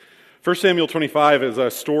1 Samuel 25 is a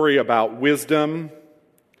story about wisdom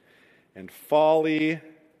and folly and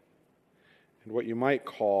what you might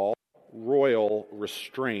call royal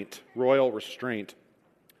restraint. Royal restraint.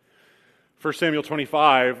 1 Samuel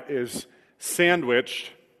 25 is sandwiched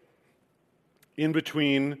in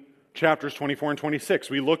between chapters 24 and 26.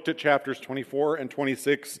 We looked at chapters 24 and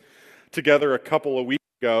 26 together a couple of weeks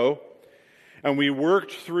ago, and we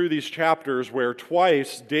worked through these chapters where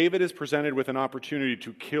twice David is presented with an opportunity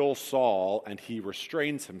to kill Saul, and he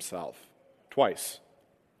restrains himself. Twice.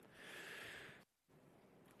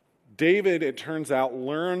 David, it turns out,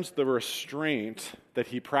 learns the restraint that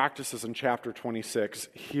he practices in chapter 26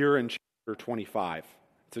 here in chapter 25.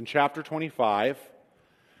 It's in chapter 25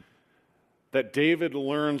 that David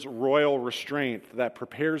learns royal restraint that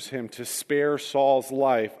prepares him to spare Saul's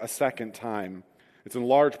life a second time. It's in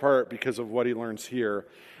large part because of what he learns here.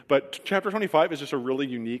 But chapter 25 is just a really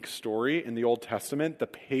unique story in the Old Testament. The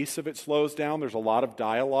pace of it slows down. There's a lot of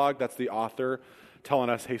dialogue. That's the author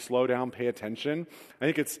telling us, hey, slow down, pay attention. I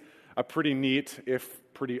think it's a pretty neat,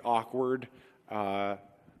 if pretty awkward,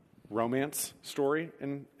 romance story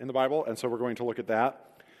in the Bible. And so we're going to look at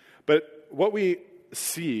that. But what we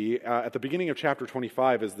see at the beginning of chapter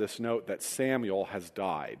 25 is this note that Samuel has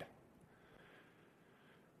died.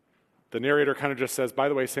 The narrator kind of just says, by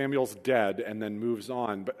the way, Samuel's dead, and then moves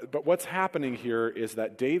on. But what's happening here is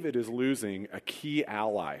that David is losing a key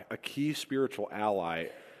ally, a key spiritual ally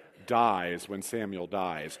dies when Samuel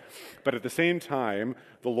dies. But at the same time,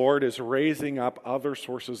 the Lord is raising up other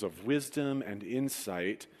sources of wisdom and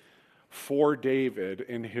insight for David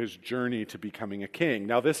in his journey to becoming a king.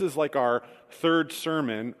 Now, this is like our third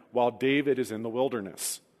sermon while David is in the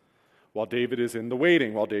wilderness, while David is in the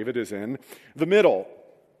waiting, while David is in the middle.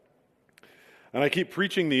 And I keep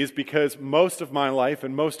preaching these because most of my life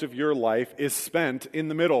and most of your life is spent in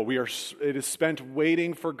the middle. It is spent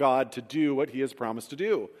waiting for God to do what He has promised to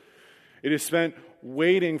do. It is spent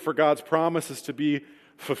waiting for God's promises to be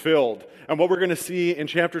fulfilled. And what we're going to see in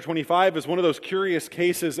chapter 25 is one of those curious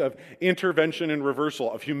cases of intervention and reversal,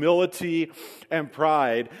 of humility and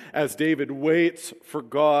pride as David waits for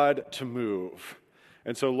God to move.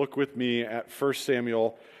 And so look with me at 1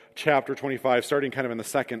 Samuel chapter 25, starting kind of in the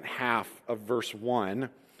second half of verse 1.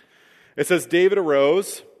 It says, David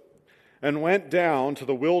arose and went down to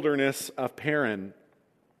the wilderness of Paran.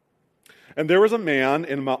 And there was a man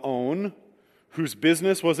in Maon whose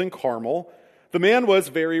business was in Carmel. The man was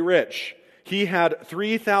very rich. He had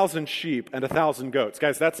 3,000 sheep and 1,000 goats.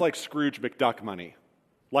 Guys, that's like Scrooge McDuck money.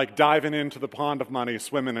 Like diving into the pond of money,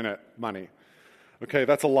 swimming in it money. Okay,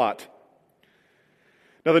 that's a lot.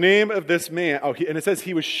 Now the name of this man, and it says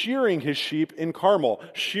he was shearing his sheep in Carmel.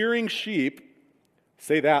 Shearing sheep,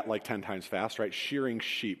 say that like 10 times fast, right? Shearing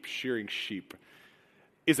sheep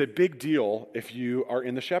is a big deal if you are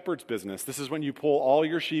in the shepherd's business. This is when you pull all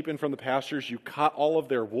your sheep in from the pastures, you cut all of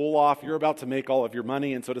their wool off, you're about to make all of your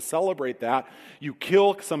money, and so to celebrate that, you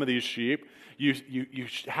kill some of these sheep, you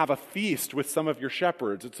have a feast with some of your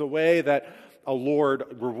shepherds. It's a way that a Lord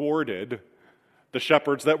rewarded the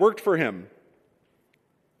shepherds that worked for him.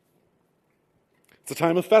 It's a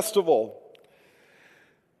time of festival.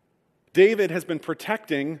 David has been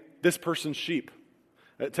protecting this person's sheep.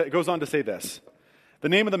 It goes on to say this. The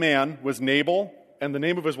name of the man was Nabal, and the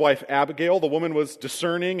name of his wife Abigail. The woman was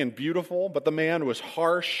discerning and beautiful, but the man was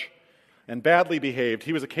harsh and badly behaved.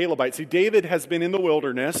 He was a Calebite. See, David has been in the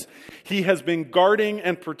wilderness. He has been guarding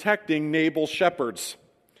and protecting Nabal's shepherds.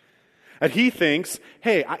 And he thinks,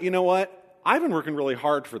 hey, you know what? I've been working really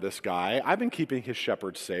hard for this guy. I've been keeping his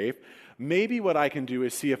shepherds safe. Maybe what I can do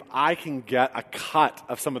is see if I can get a cut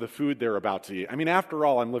of some of the food they're about to eat. I mean, after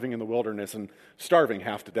all, I'm living in the wilderness and starving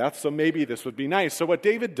half to death, so maybe this would be nice. So what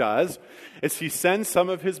David does is he sends some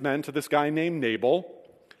of his men to this guy named Nabal,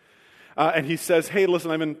 and he says, hey,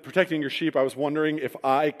 listen, I've been protecting your sheep. I was wondering if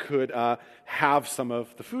I could have some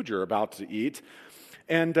of the food you're about to eat.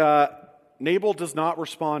 And Nabal does not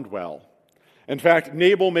respond well. In fact,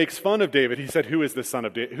 Nabal makes fun of David. He said, who is this son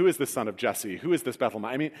of David? Who is this son of Jesse? Who is this Bethlehemite?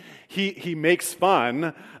 I mean, he makes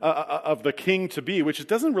fun of the king-to-be, which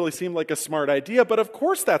doesn't really seem like a smart idea, but of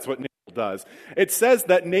course that's what Nabal does. It says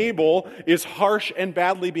that Nabal is harsh and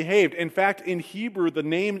badly behaved. In fact, in Hebrew, the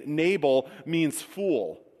name Nabal means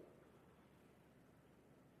fool.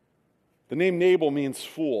 The name Nabal means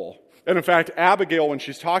fool. And in fact, Abigail, when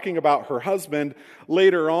she's talking about her husband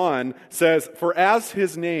later on, says, For as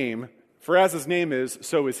his name is,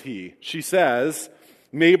 so is he. She says,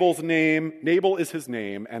 Nabal is his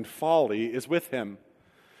name, and folly is with him.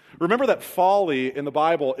 Remember that folly in the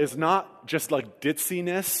Bible is not just like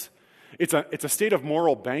ditziness. It's a state of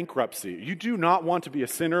moral bankruptcy. You do not want to be a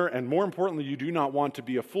sinner, and more importantly, you do not want to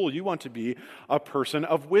be a fool. You want to be a person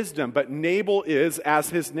of wisdom. But Nabal is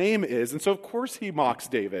as his name is, and so of course he mocks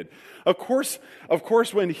David. Of course,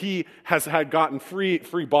 when he had gotten free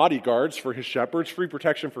bodyguards for his shepherds, free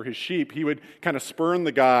protection for his sheep, he would kind of spurn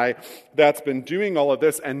the guy that's been doing all of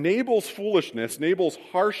this. And Nabal's foolishness, Nabal's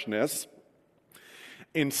harshness,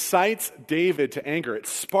 incites David to anger. It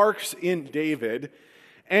sparks in David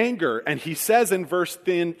anger. And he says in verse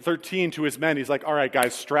 13 to his men, he's like, all right,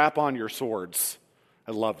 guys, strap on your swords.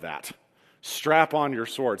 I love that. Strap on your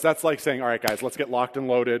swords. That's like saying, all right, guys, let's get locked and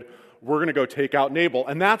loaded. We're going to go take out Nabal.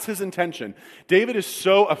 And that's his intention. David is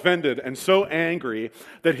so offended and so angry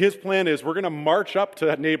that his plan is we're going to march up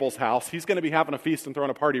to Nabal's house. He's going to be having a feast and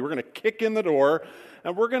throwing a party. We're going to kick in the door,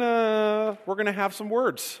 and we're going to have some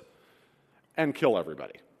words and kill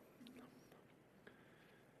everybody.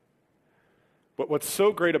 But what's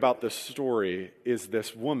so great about this story is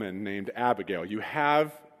this woman named Abigail. You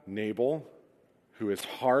have Nabal, who is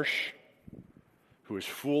harsh, who is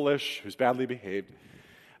foolish, who's badly behaved.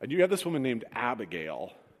 And you have this woman named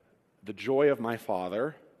Abigail, the joy of my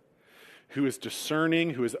father, who is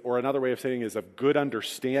discerning, or another way of saying is of good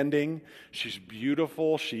understanding. She's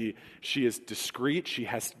beautiful. She is discreet. She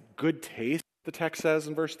has good taste, the text says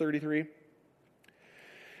in verse 33.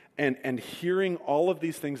 And hearing all of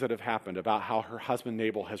these things that have happened about how her husband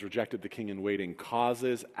Nabal has rejected the king in waiting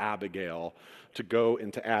causes Abigail to go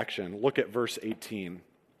into action. Look at verse 18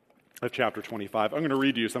 of chapter 25. I'm going to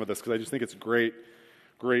read you some of this because I just think it's great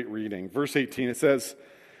reading. Verse 18, it says,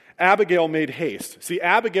 Abigail made haste. See,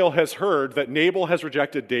 Abigail has heard that Nabal has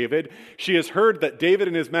rejected David. She has heard that David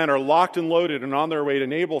and his men are locked and loaded and on their way to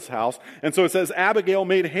Nabal's house. And so it says, Abigail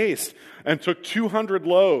made haste and took 200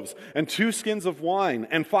 loaves and 2 skins of wine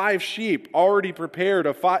and 5 sheep already prepared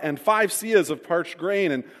and 5 seahs of parched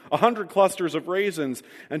grain and 100 clusters of raisins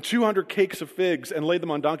and 200 cakes of figs and laid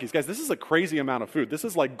them on donkeys. Guys, this is a crazy amount of food. This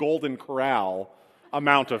is like Golden Corral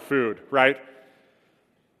amount of food, right?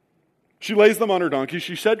 She lays them on her donkey.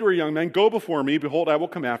 She said to her young men, go before me. Behold, I will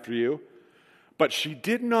come after you. But she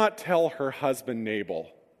did not tell her husband Nabal.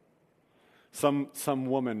 Some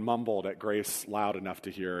woman mumbled at Grace loud enough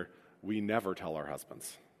to hear, we never tell our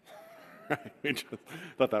husbands. We just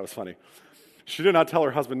thought that was funny. She did not tell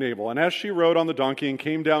her husband Nabal. And as she rode on the donkey and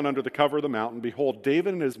came down under the cover of the mountain, behold,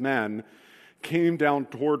 David and his men came down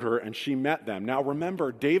toward her, and she met them. Now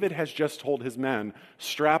remember, David has just told his men,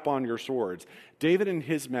 strap on your swords. David and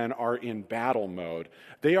his men are in battle mode.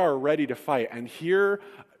 They are ready to fight. And here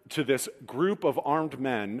to this group of armed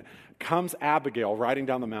men comes Abigail riding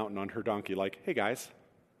down the mountain on her donkey like, hey guys,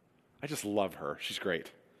 I just love her. She's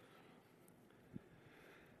great.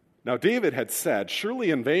 Now David had said,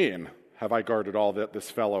 surely in vain have I guarded all that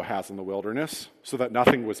this fellow has in the wilderness, so that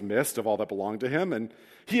nothing was missed of all that belonged to him, and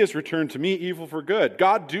he has returned to me evil for good.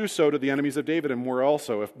 God do so to the enemies of David and more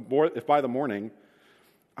also, if by the morning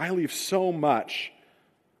I leave so much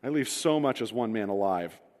as one man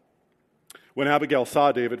alive. When Abigail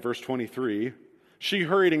saw David, verse 23, she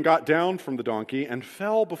hurried and got down from the donkey and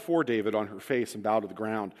fell before David on her face and bowed to the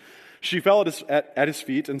ground. She fell at his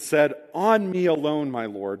feet and said, on me alone, my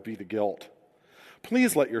Lord, be the guilt.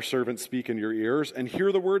 Please let your servant speak in your ears and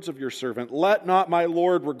hear the words of your servant. Let not my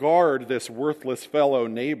Lord regard this worthless fellow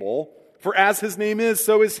Nabal, for as his name is,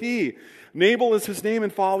 so is he. Nabal is his name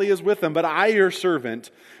and folly is with him, but I, your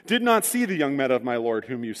servant, did not see the young men of my Lord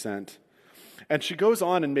whom you sent. And she goes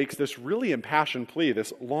on and makes this really impassioned plea,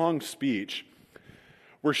 this long speech,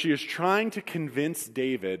 where she is trying to convince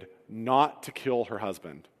David not to kill her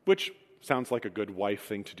husband, which sounds like a good wife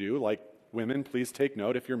thing to do. Like, women, please take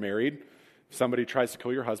note if you're married. If somebody tries to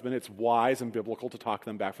kill your husband, it's wise and biblical to talk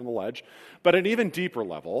them back from the ledge. But at an even deeper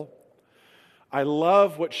level, I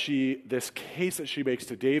love this case that she makes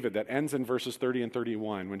to David that ends in verses 30 and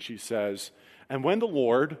 31 when she says, and when the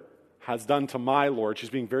Lord has done to my Lord, she's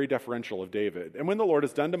being very deferential of David, and when the Lord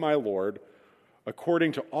has done to my Lord,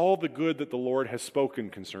 according to all the good that the Lord has spoken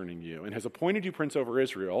concerning you, and has appointed you prince over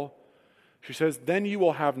Israel, she says, then you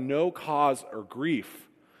will have no cause or grief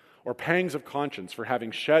or pangs of conscience for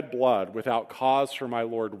having shed blood without cause for my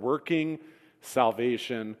Lord, working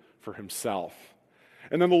salvation for himself.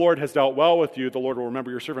 And then the Lord has dealt well with you. The Lord will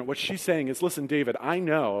remember your servant. What she's saying is, listen, David, I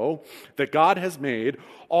know that God has made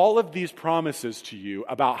all of these promises to you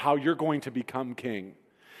about how you're going to become king.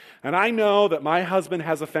 And I know that my husband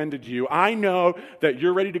has offended you. I know that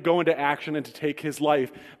you're ready to go into action and to take his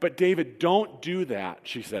life. But David, don't do that,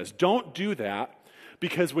 she says. Don't do that,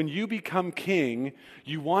 because when you become king,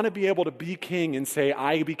 you want to be able to be king and say,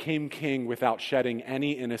 I became king without shedding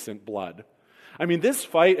any innocent blood. I mean, this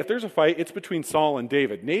fight, if there's a fight, it's between Saul and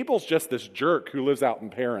David. Nabal's just this jerk who lives out in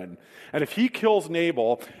Paran. And if he kills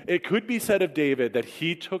Nabal, it could be said of David that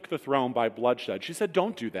he took the throne by bloodshed. She said,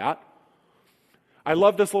 don't do that. I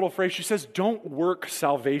love this little phrase. She says, don't work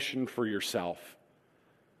salvation for yourself.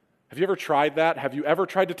 Have you ever tried that? Have you ever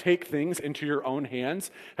tried to take things into your own hands?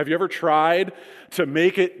 Have you ever tried to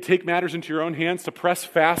take matters into your own hands, to press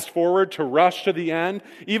fast forward, to rush to the end,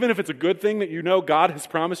 even if it's a good thing that you know God has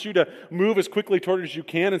promised you, to move as quickly toward it as you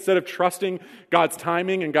can instead of trusting God's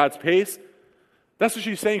timing and God's pace? That's what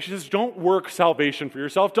she's saying. She says, don't work salvation for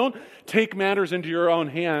yourself. Don't take matters into your own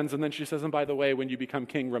hands. And then she says, and by the way, when you become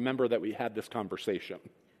king, remember that we had this conversation.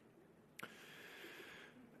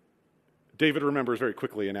 David remembers very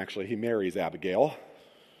quickly, and actually he marries Abigail.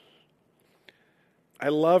 I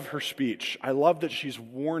love her speech. I love that she's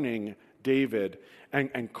warning David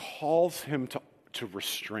and calls him to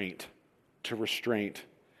restraint,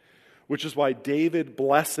 which is why David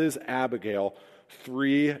blesses Abigail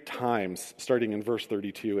 3 times, starting in verse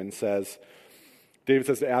 32, and David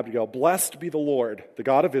says to Abigail, "Blessed be the Lord, the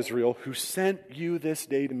God of Israel, who sent you this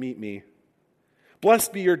day to meet me.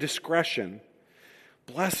 Blessed be your discretion.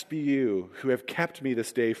 Blessed be you who have kept me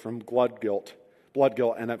this day from blood guilt,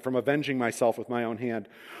 and from avenging myself with my own hand.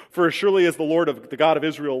 For as surely as the Lord of the God of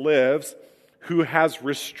Israel lives, who has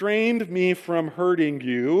restrained me from hurting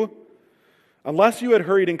you, unless you had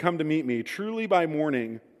hurried and come to meet me, truly by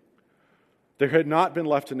morning there had not been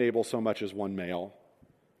left to Nabal so much as one male."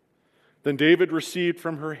 Then David received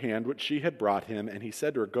from her hand what she had brought him, and he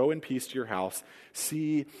said to her, "Go in peace to your house.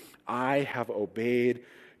 See, I have obeyed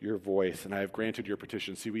your voice, and I have granted your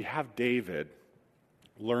petition." See, we have David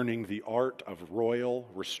learning the art of royal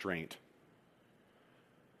restraint.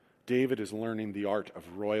 David is learning the art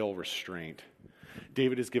of royal restraint.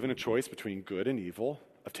 David is given a choice between good and evil,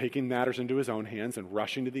 of taking matters into his own hands and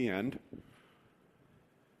rushing to the end.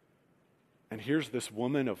 And here's this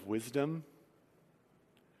woman of wisdom,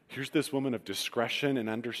 here's this woman of discretion and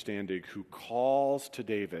understanding who calls to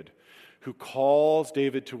David, who calls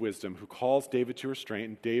David to wisdom, who calls David to restraint,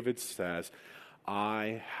 and David says,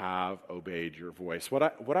 "I have obeyed your voice." What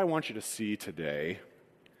I want you to see today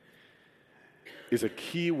is a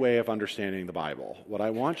key way of understanding the Bible. What I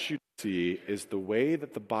want you to see is the way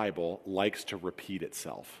that the Bible likes to repeat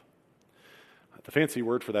itself. The fancy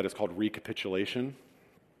word for that is called recapitulation.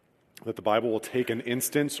 That the Bible will take an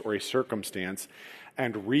instance or a circumstance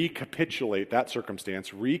and recapitulate that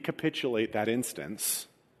circumstance, recapitulate that instance.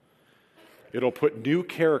 It'll put new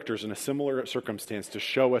characters in a similar circumstance to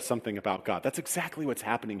show us something about God. That's exactly what's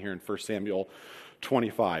happening here in 1 Samuel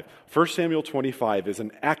 25. 1 Samuel 25 is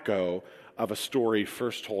an echo of a story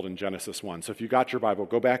first told in Genesis 1. So if you got your Bible,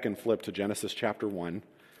 go back and flip to Genesis chapter 1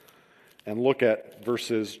 and look at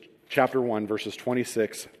chapter 1, verses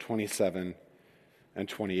 26, 27, and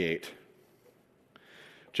 28.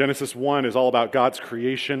 Genesis 1 is all about God's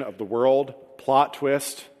creation of the world. Plot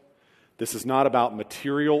twist: this is not about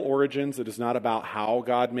material origins. It is not about how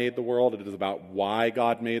God made the world. It is about why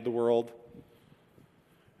God made the world.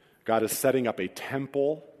 God is setting up a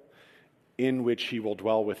temple in which he will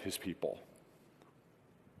dwell with his people.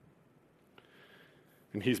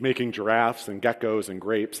 And he's making giraffes and geckos and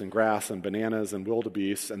grapes and grass and bananas and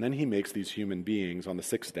wildebeests, and then he makes these human beings on the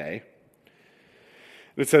 6th day.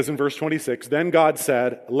 It says in verse 26, "Then God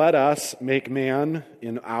said, 'Let us make man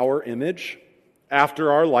in our image,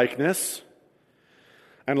 after our likeness,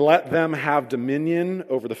 and let them have dominion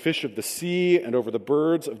over the fish of the sea, and over the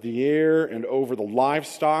birds of the air, and over the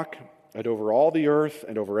livestock, and over all the earth,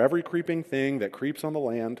 and over every creeping thing that creeps on the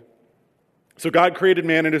land.' So God created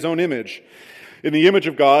man in his own image. In the image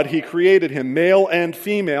of God, he created him. Male and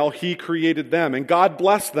female, he created them. And God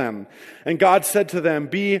blessed them. And God said to them,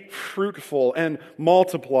 'Be fruitful and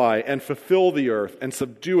multiply and fulfill the earth and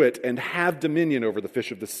subdue it and have dominion over the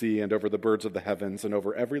fish of the sea and over the birds of the heavens and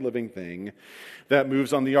over every living thing that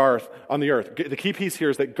moves on the earth.'" The key piece here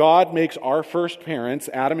is that God makes our first parents,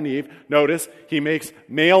 Adam and Eve. Notice, he makes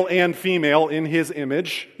male and female in his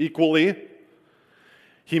image equally.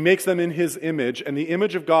 He makes them in his image, and the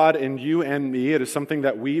image of God in you and me, it is something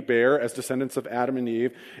that we bear as descendants of Adam and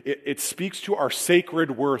Eve. It speaks to our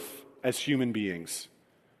sacred worth as human beings.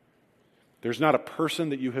 There's not a person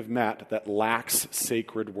that you have met that lacks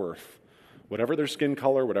sacred worth. Whatever their skin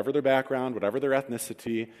color, whatever their background, whatever their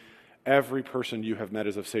ethnicity, every person you have met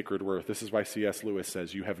is of sacred worth. This is why C.S. Lewis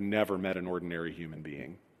says you have never met an ordinary human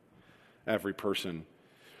being. Every person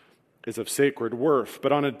is of sacred worth.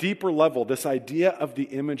 But on a deeper level, this idea of the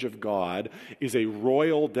image of God is a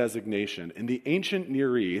royal designation. In the ancient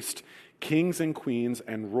Near East, kings and queens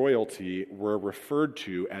and royalty were referred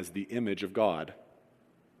to as the image of God.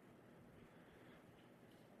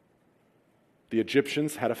 The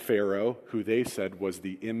Egyptians had a pharaoh who they said was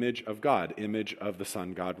the image of God, image of the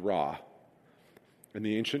sun god Ra. In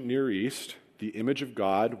the ancient Near East, the image of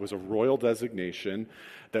God was a royal designation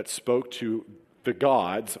that spoke to the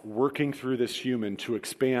gods working through this human to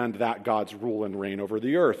expand that God's rule and reign over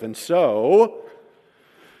the earth. And so,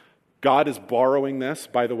 God is borrowing this.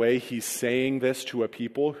 By the way, he's saying this to a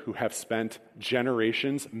people who have spent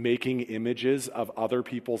generations making images of other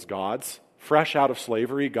people's gods. Fresh out of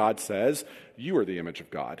slavery, God says, you are the image of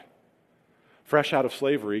God. Fresh out of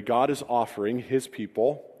slavery, God is offering his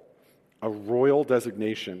people a royal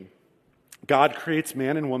designation. God creates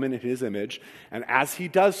man and woman in his image, and as he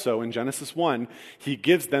does so in Genesis 1, he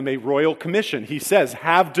gives them a royal commission. He says,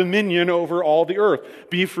 have dominion over all the earth,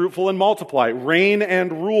 be fruitful and multiply. Reign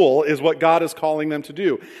and rule is what God is calling them to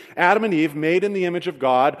do. Adam and Eve, made in the image of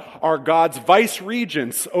God, are God's vice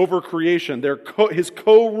regents over creation. They're his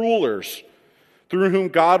co-rulers, through whom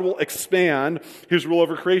God will expand his rule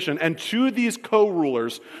over creation. And to these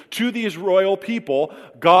co-rulers, to these royal people,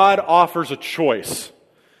 God offers a choice.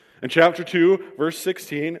 In chapter 2, verse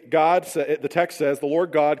 16, the text says, the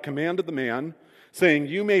Lord God commanded the man, saying,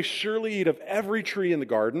 you may surely eat of every tree in the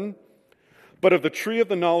garden, but of the tree of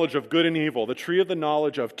the knowledge of good and evil, the tree of the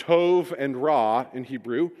knowledge of Tov and Ra in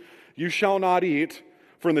Hebrew, you shall not eat,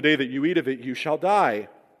 for in the day that you eat of it, you shall die.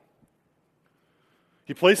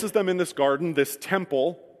 He places them in this garden, this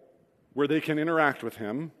temple, where they can interact with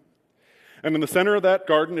him. And in the center of that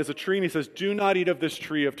garden is a tree, and he says, do not eat of this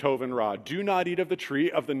tree of Tov and Ra. Do not eat of the tree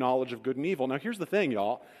of the knowledge of good and evil. Now here's the thing,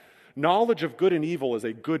 y'all. Knowledge of good and evil is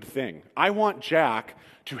a good thing. I want Jack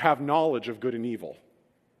to have knowledge of good and evil.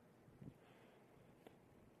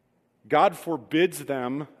 God forbids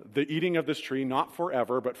them the eating of this tree, not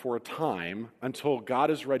forever, but for a time, until God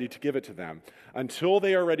is ready to give it to them. Until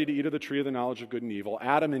they are ready to eat of the tree of the knowledge of good and evil,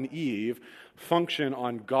 Adam and Eve function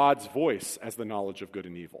on God's voice as the knowledge of good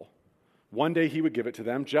and evil. One day he would give it to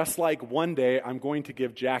them, just like one day I'm going to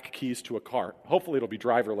give Jack keys to a car. Hopefully it'll be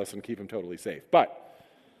driverless and keep him totally safe. But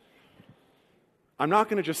I'm not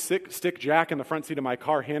going to just stick Jack in the front seat of my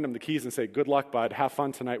car, hand him the keys, and say, good luck, bud, have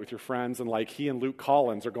fun tonight with your friends, and like he and Luke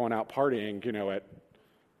Collins are going out partying, at,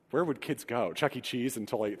 where would kids go? Chuck E. Cheese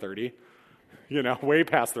until 8:30, way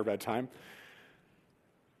past their bedtime.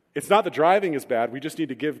 It's not that driving is bad, we just need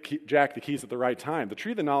to give Jack the keys at the right time. The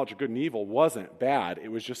tree of the knowledge of good and evil wasn't bad,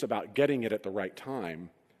 it was just about getting it at the right time.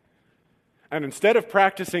 And instead of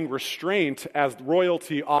practicing restraint as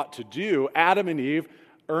royalty ought to do, Adam and Eve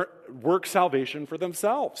work salvation for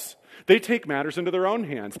themselves. They take matters into their own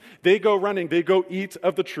hands. They go running, they go eat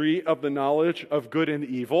of the tree of the knowledge of good and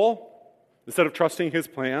evil. Instead of trusting his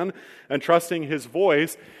plan and trusting his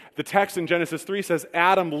voice, the text in Genesis 3 says,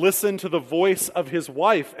 Adam listened to the voice of his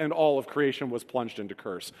wife, and all of creation was plunged into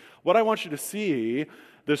curse. What I want you to see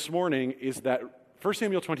this morning is that 1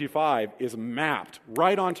 Samuel 25 is mapped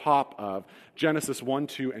right on top of Genesis 1,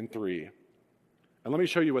 2, and 3. And let me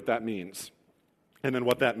show you what that means. And then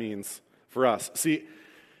what that means for us. See,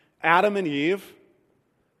 Adam and Eve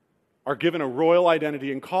are given a royal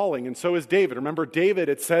identity and calling, and so is David. Remember David,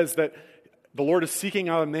 it says that the Lord is seeking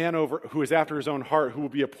out a man who is after his own heart, who will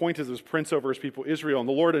be appointed as prince over his people Israel. And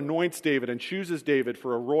the Lord anoints David and chooses David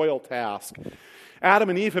for a royal task. Adam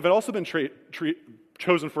and Eve have also been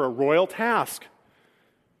chosen for a royal task.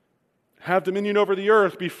 Have dominion over the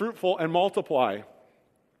earth, be fruitful, and multiply.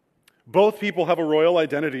 Both people have a royal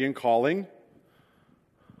identity and calling.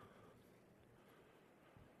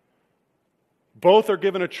 Both are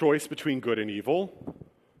given a choice between good and evil.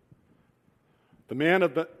 The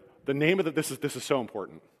name of this is so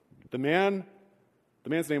important. The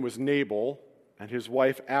man's name was Nabal, and his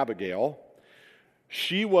wife Abigail.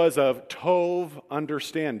 She was of Tov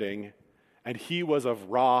understanding, and he was of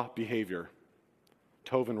Ra behavior.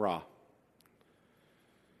 Tov and Ra.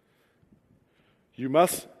 You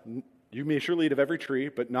may surely eat of every tree,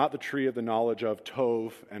 but not the tree of the knowledge of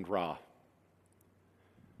Tov and Ra.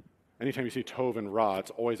 Anytime you see Tov and Ra, it's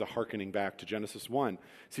always a hearkening back to Genesis 1.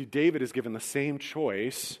 See, David is given the same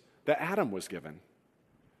choice that Adam was given.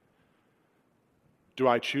 Do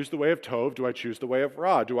I choose the way of Tov? Do I choose the way of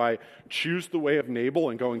Ra? Do I choose the way of Nabal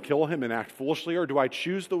and go and kill him and act foolishly? Or do I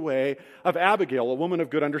choose the way of Abigail, a woman of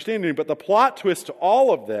good understanding? But the plot twist to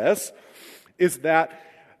all of this is that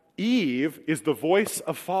Eve is the voice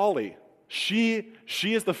of folly. She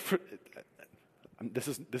is the... This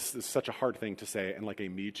is such a hard thing to say in like a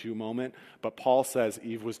Me Too moment, but Paul says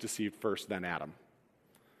Eve was deceived first, then Adam.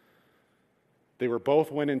 They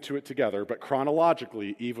both went into it together, but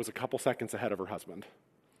chronologically, Eve was a couple seconds ahead of her husband.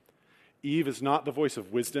 Eve is not the voice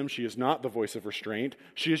of wisdom. She is not the voice of restraint.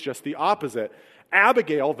 She is just the opposite.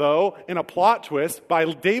 Abigail, though, in a plot twist, by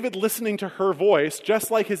David listening to her voice,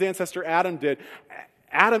 just like his ancestor Adam did,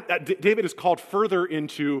 David is called further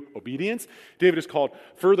into obedience. David is called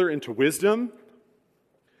further into wisdom.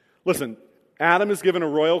 Listen, Adam is given a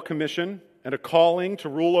royal commission and a calling to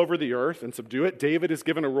rule over the earth and subdue it. David is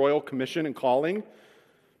given a royal commission and calling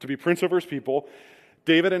to be prince over his people.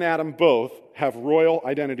 David and Adam both have royal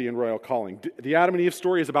identity and royal calling. The Adam and Eve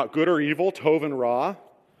story is about good or evil, Tov and Ra.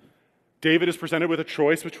 David is presented with a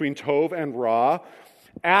choice between Tov and Ra.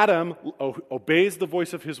 Adam obeys the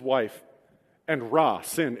voice of his wife, and Ra,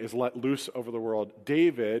 sin, is let loose over the world.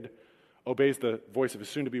 David obeys the voice of his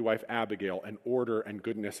soon-to-be wife Abigail, and order and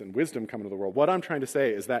goodness and wisdom come into the world. What I'm trying to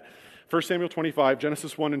say is that 1 Samuel 25,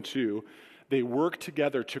 Genesis 1 and 2, they work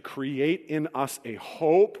together to create in us a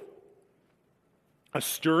hope, a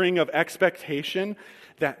stirring of expectation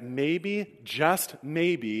that maybe, just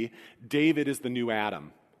maybe, David is the new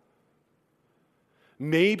Adam.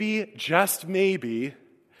 Maybe, just maybe,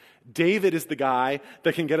 David is the guy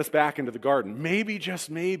that can get us back into the garden. Maybe, just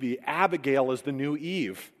maybe, Abigail is the new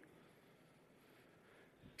Eve.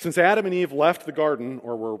 Since Adam and Eve left the garden,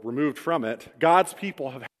 or were removed from it, God's people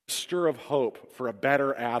have had a stir of hope for a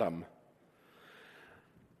better Adam.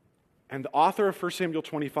 And the author of 1 Samuel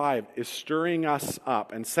 25 is stirring us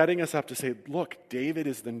up and setting us up to say, look, David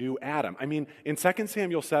is the new Adam. I mean, in 2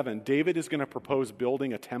 Samuel 7, David is going to propose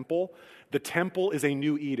building a temple. The temple is a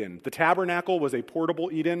new Eden. The tabernacle was a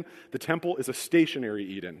portable Eden. The temple is a stationary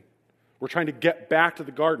Eden. We're trying to get back to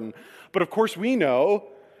the garden. But of course we know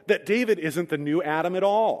that David isn't the new Adam at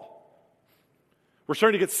all. We're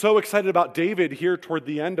starting to get so excited about David here toward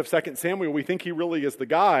the end of 2 Samuel, we think he really is the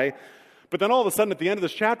guy. But then all of a sudden at the end of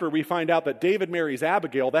this chapter, we find out that David marries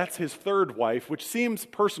Abigail. That's his third wife, which seems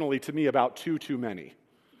personally to me about too many.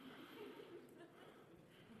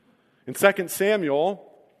 In 2 Samuel,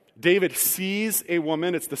 David sees a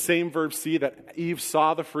woman. It's the same verb see, that Eve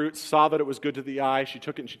saw the fruit, saw that it was good to the eye. She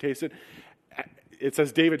took it and she tasted it. It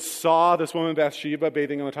says David saw this woman Bathsheba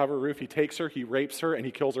bathing on the top of her roof. He takes her, he rapes her, and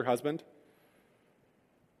he kills her husband.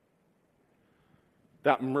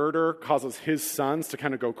 That murder causes his sons to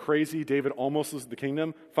kind of go crazy. David almost loses the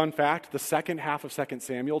kingdom. Fun fact, the second half of 2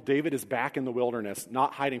 Samuel, David is back in the wilderness,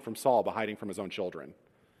 not hiding from Saul, but hiding from his own children.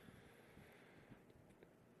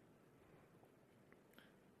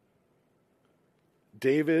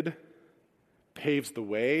 David paves the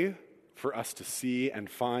way for us to see and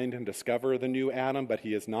find and discover the new Adam, but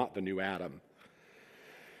he is not the new Adam.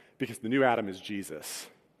 Because the new Adam is Jesus.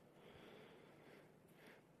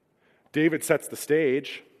 David sets the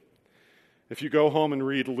stage. If you go home and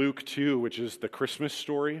read Luke 2, which is the Christmas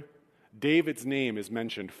story, David's name is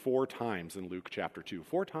mentioned 4 times in Luke chapter 2.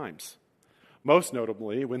 4 times. Most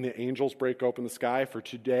notably, when the angels break open the sky, for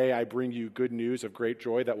today I bring you good news of great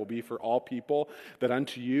joy that will be for all people, that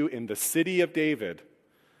unto you in the city of David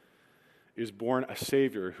is born a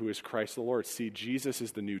Savior who is Christ the Lord. See, Jesus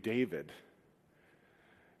is the new David.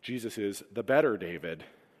 Jesus is the better David.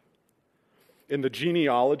 In the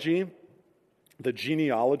genealogy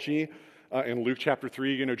in Luke chapter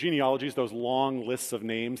 3, genealogies, those long lists of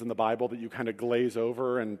names in the Bible that you kind of glaze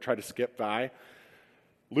over and try to skip by.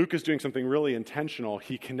 Luke is doing something really intentional.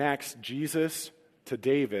 He connects Jesus to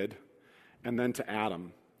David and then to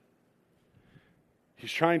Adam.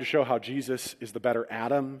 He's trying to show how Jesus is the better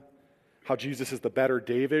Adam, how Jesus is the better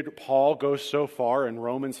David. Paul goes so far in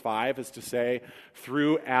Romans 5 as to say,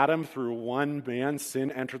 through Adam, through one man,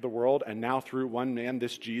 sin entered the world, and now through one man,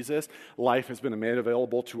 this Jesus, life has been made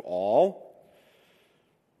available to all.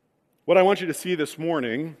 What I want you to see this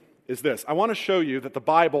morning is this. I want to show you that the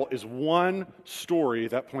Bible is one story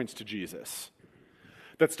that points to Jesus.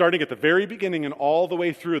 That starting at the very beginning and all the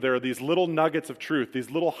way through, there are these little nuggets of truth,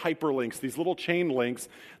 these little hyperlinks, these little chain links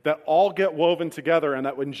that all get woven together, and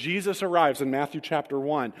that when Jesus arrives in Matthew chapter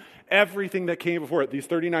 1, everything that came before it, these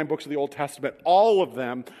 39 books of the Old Testament, all of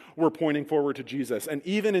them were pointing forward to Jesus. And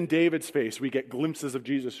even in David's face, we get glimpses of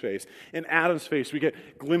Jesus' face. In Adam's face, we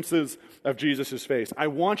get glimpses of Jesus' face. I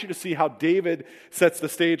want you to see how David sets the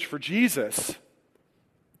stage for Jesus.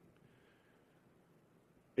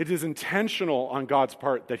 It is intentional on God's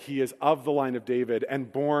part that he is of the line of David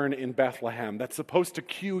and born in Bethlehem. That's supposed to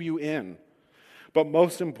cue you in. But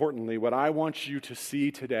most importantly, what I want you to see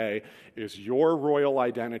today is your royal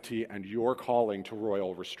identity and your calling to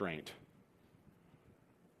royal restraint.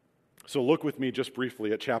 So look with me just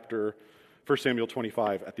briefly at 1 Samuel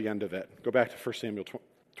 25 at the end of it. Go back to 1 Samuel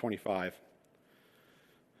 25.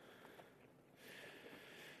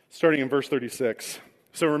 Starting in verse 36.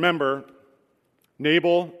 So remember,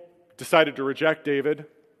 Nabal decided to reject David.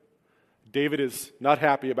 David is not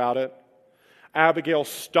happy about it. Abigail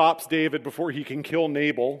stops David before he can kill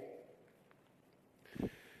Nabal.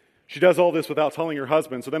 She does all this without telling her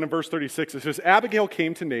husband. So then in verse 36 it says, Abigail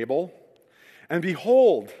came to Nabal, and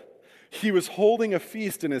behold, he was holding a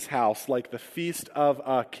feast in his house like the feast of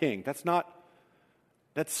a king.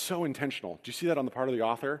 That's so intentional. Do you see that on the part of the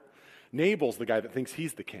author? Nabal's the guy that thinks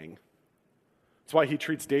he's the king. That's why he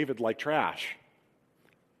treats David like trash.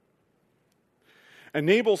 And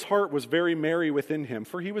Nabal's heart was very merry within him,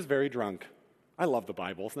 for he was very drunk. I love the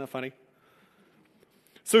Bible. Isn't that funny?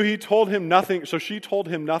 So she told him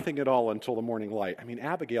nothing at all until the morning light. I mean,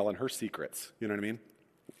 Abigail and her secrets. You know what I mean?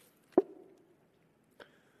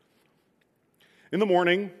 In the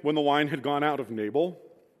morning, when the wine had gone out of Nabal,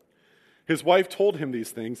 his wife told him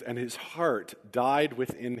these things, and his heart died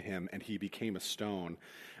within him, and he became a stone.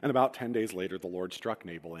 And about 10 days later, the Lord struck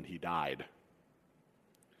Nabal, and he died.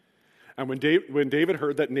 And when David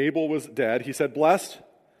heard that Nabal was dead, he said, Blessed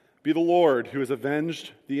be the Lord, who has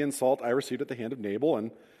avenged the insult I received at the hand of Nabal,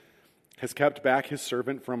 and has kept back his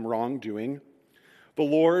servant from wrongdoing. The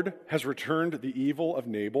Lord has returned the evil of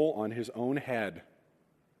Nabal on his own head.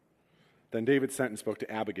 Then David sent and spoke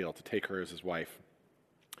to Abigail to take her as his wife.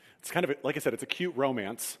 It's kind of, like I said, it's a cute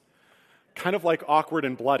romance. Kind of like awkward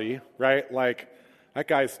and bloody, right? Like,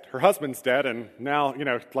 her husband's dead, and now,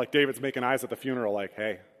 like David's making eyes at the funeral like,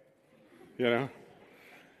 hey,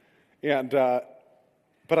 And,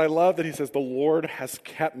 but I love that he says, the Lord has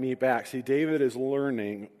kept me back. See, David is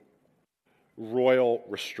learning royal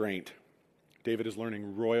restraint. David is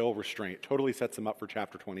learning royal restraint. Totally sets him up for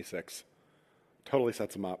chapter 26. Totally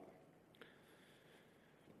sets him up.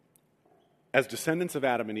 As descendants of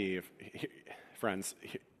Adam and Eve, friends,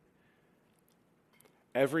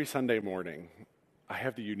 every Sunday morning, I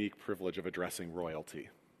have the unique privilege of addressing royalty.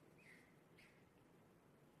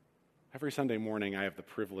 Every Sunday morning, I have the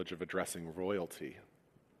privilege of addressing royalty.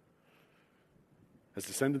 As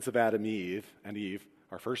descendants of Adam and Eve,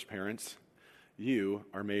 our first parents, you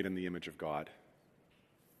are made in the image of God.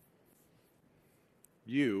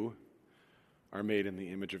 You are made in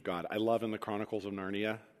the image of God. I love in the Chronicles of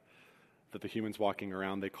Narnia that the humans walking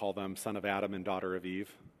around, they call them son of Adam and daughter of Eve.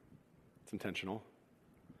 It's intentional.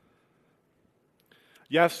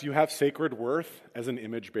 Yes, you have sacred worth as an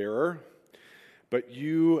image bearer, but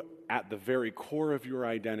you, at the very core of your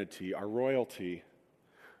identity, are royalty.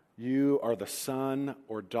 You are the son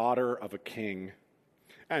or daughter of a king.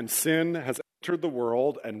 And sin has entered the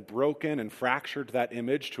world and broken and fractured that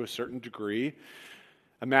image to a certain degree.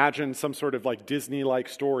 Imagine some sort of like Disney-like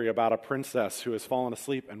story about a princess who has fallen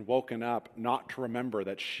asleep and woken up not to remember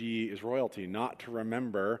that she is royalty, not to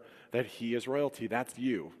remember that he is royalty. That's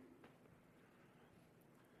you.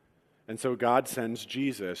 And so God sends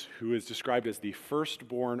Jesus, who is described as the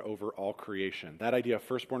firstborn over all creation. That idea of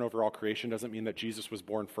firstborn over all creation doesn't mean that Jesus was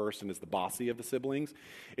born first and is the bossy of the siblings.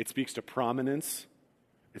 It speaks to prominence.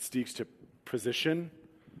 It speaks to position.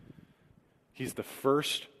 He's the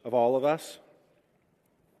first of all of us.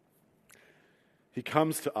 He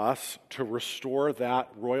comes to us to restore that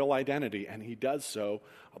royal identity, and he does so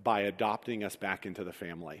by adopting us back into the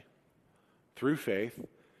family. Through faith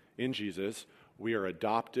in Jesus, we are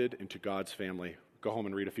adopted into God's family. Go home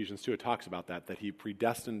and read Ephesians 2. It talks about that he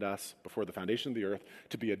predestined us before the foundation of the earth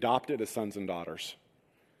to be adopted as sons and daughters.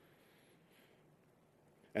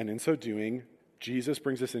 And in so doing, Jesus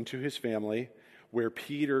brings us into his family, where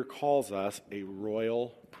Peter calls us a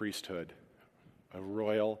royal priesthood. A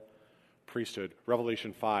royal priesthood.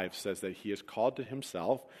 Revelation 5 says that he has called to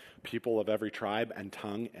himself people of every tribe and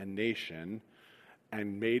tongue and nation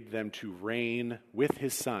and made them to reign with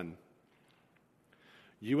his son.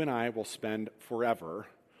 You and I will spend forever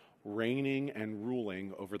reigning and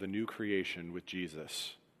ruling over the new creation with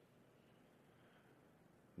Jesus.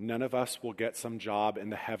 None of us will get some job in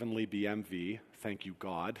the heavenly BMV, thank you,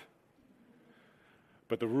 God.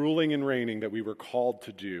 But the ruling and reigning that we were called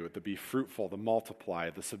to do, to be fruitful, to multiply,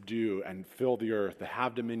 to subdue and fill the earth, to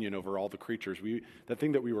have dominion over all the creatures, the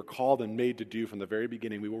thing that we were called and made to do from the very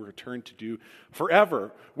beginning, we will return to do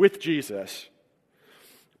forever with Jesus.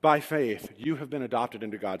 By faith, you have been adopted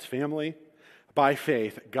into God's family. By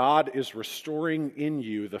faith, God is restoring in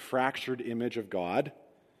you the fractured image of God.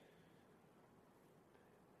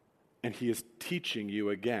 And he is teaching you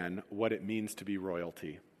again what it means to be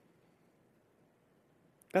royalty.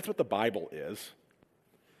 That's what the Bible is.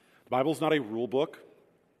 The Bible is not a rule book.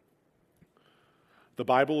 The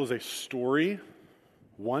Bible is a story.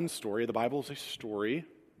 One story. The Bible is a story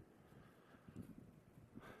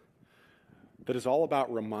that is all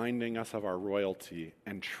about reminding us of our royalty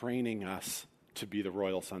and training us to be the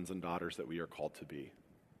royal sons and daughters that we are called to be.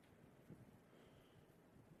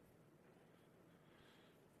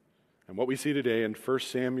 And what we see today in 1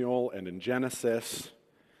 Samuel and in Genesis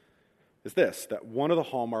is this, that one of the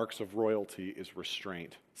hallmarks of royalty is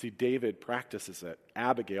restraint. See, David practices it.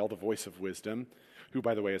 Abigail, the voice of wisdom, who,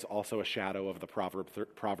 by the way, is also a shadow of the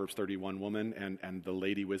Proverbs 31 woman and the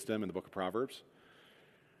Lady Wisdom in the book of Proverbs.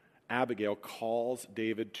 Abigail calls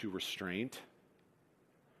David to restraint.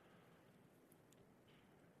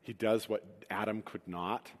 He does what Adam could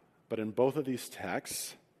not. But in both of these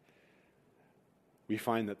texts, we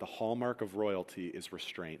find that the hallmark of royalty is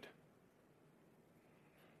restraint.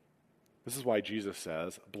 This is why Jesus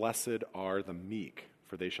says, "Blessed are the meek,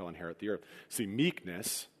 for they shall inherit the earth." See,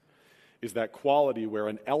 meekness is that quality where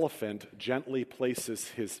an elephant gently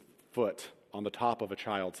places his foot on the top of a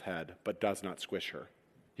child's head, but does not squish her.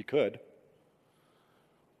 He could.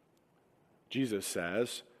 Jesus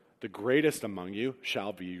says, "The greatest among you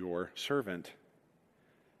shall be your servant."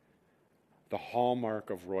 The hallmark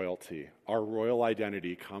of royalty, our royal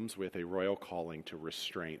identity, comes with a royal calling to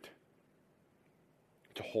restraint,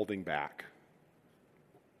 to holding back.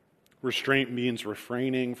 Restraint means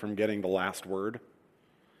refraining from getting the last word.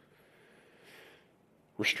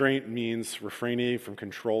 Restraint means refraining from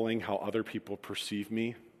controlling how other people perceive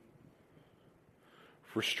me.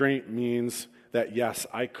 Restraint means that, yes,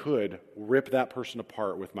 I could rip that person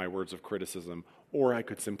apart with my words of criticism, or I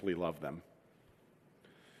could simply love them.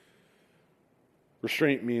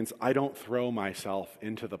 Restraint means I don't throw myself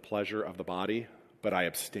into the pleasure of the body, but I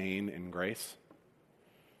abstain in grace.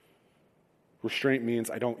 Restraint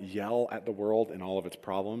means I don't yell at the world and all of its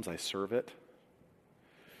problems, I serve it.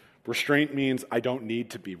 Restraint means I don't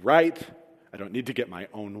need to be right, I don't need to get my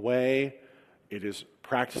own way. It is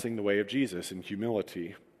practicing the way of Jesus in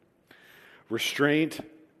humility. Restraint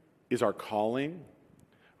is our calling.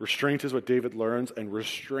 Restraint is what David learns, and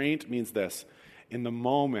restraint means this: in the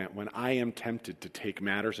moment when I am tempted to take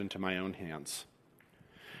matters into my own hands,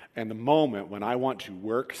 and the moment when I want to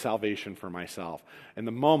work salvation for myself, and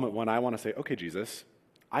the moment when I want to say, "Okay, Jesus,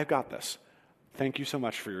 I've got this. Thank you so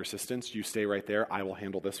much for your assistance. You stay right there. I will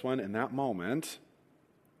handle this one." In that moment,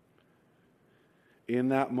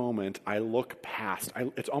 I look past.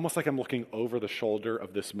 It's almost like I'm looking over the shoulder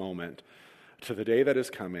of this moment to the day that is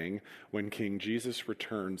coming when King Jesus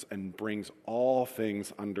returns and brings all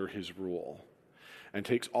things under his rule and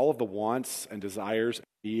takes all of the wants and desires and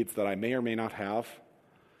needs that I may or may not have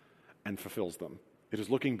and fulfills them. It is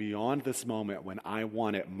looking beyond this moment when I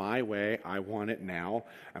want it my way, I want it now.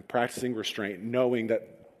 I'm practicing restraint, knowing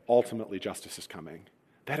that ultimately justice is coming.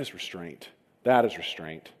 That is restraint. That is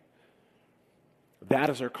restraint. That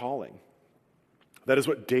is our calling. That is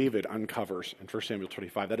what David uncovers in 1 Samuel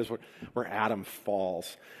 25. That is where Adam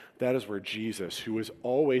falls. That is where Jesus, who is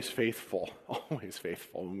always faithful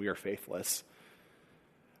when we are faithless,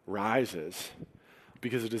 rises.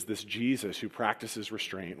 Because it is this Jesus who practices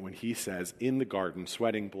restraint when he says, in the garden,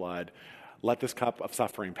 sweating blood, "Let this cup of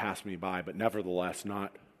suffering pass me by, but nevertheless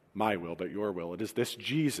not my will, but your will." It is this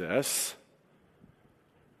Jesus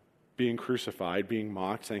being crucified, being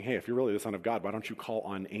mocked, saying, "Hey, if you're really the Son of God, why don't you call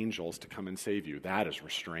on angels to come and save you?" That is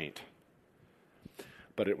restraint.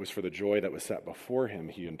 But it was for the joy that was set before him,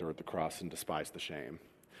 he endured the cross and despised the shame.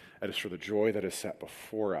 It is for the joy that is set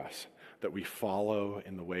before us that we follow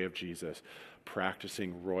in the way of Jesus,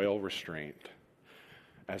 practicing royal restraint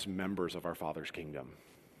as members of our Father's kingdom.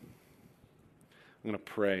 I'm going to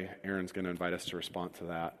pray. Aaron's going to invite us to respond to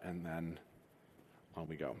that, and then on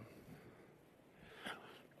we go.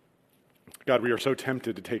 God, we are so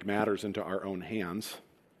tempted to take matters into our own hands.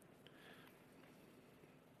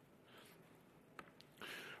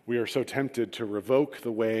 We are so tempted to revoke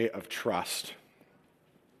the way of trust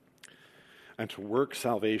and to work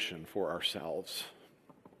salvation for ourselves.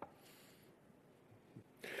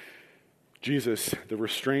 Jesus, the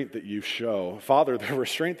restraint that you show, Father, the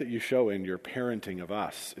restraint that you show in your parenting of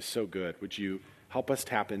us is so good. Would you help us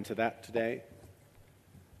tap into that today?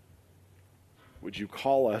 Would you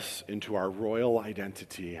call us into our royal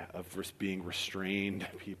identity of being restrained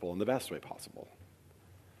people in the best way possible?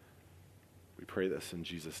 We pray this in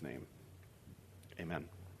Jesus' name. Amen.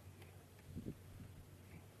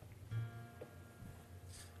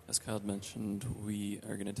 As Kyle mentioned, we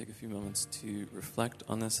are going to take a few moments to reflect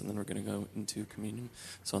on this, and then we're going to go into communion.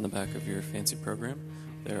 So on the back of your fancy program,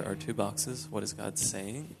 there are two boxes. What is God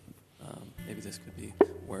saying? Maybe this could be,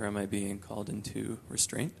 where am I being called into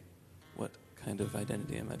restraint? What kind of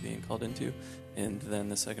identity am I being called into? And then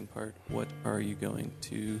the second part, what are you going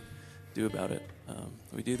to do about it?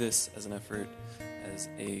 We do this as an effort, as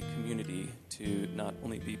a community, to not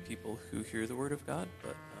only be people who hear the word of God,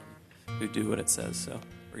 but who do what it says. So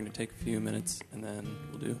we're going to take a few minutes, and then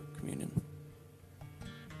we'll do communion.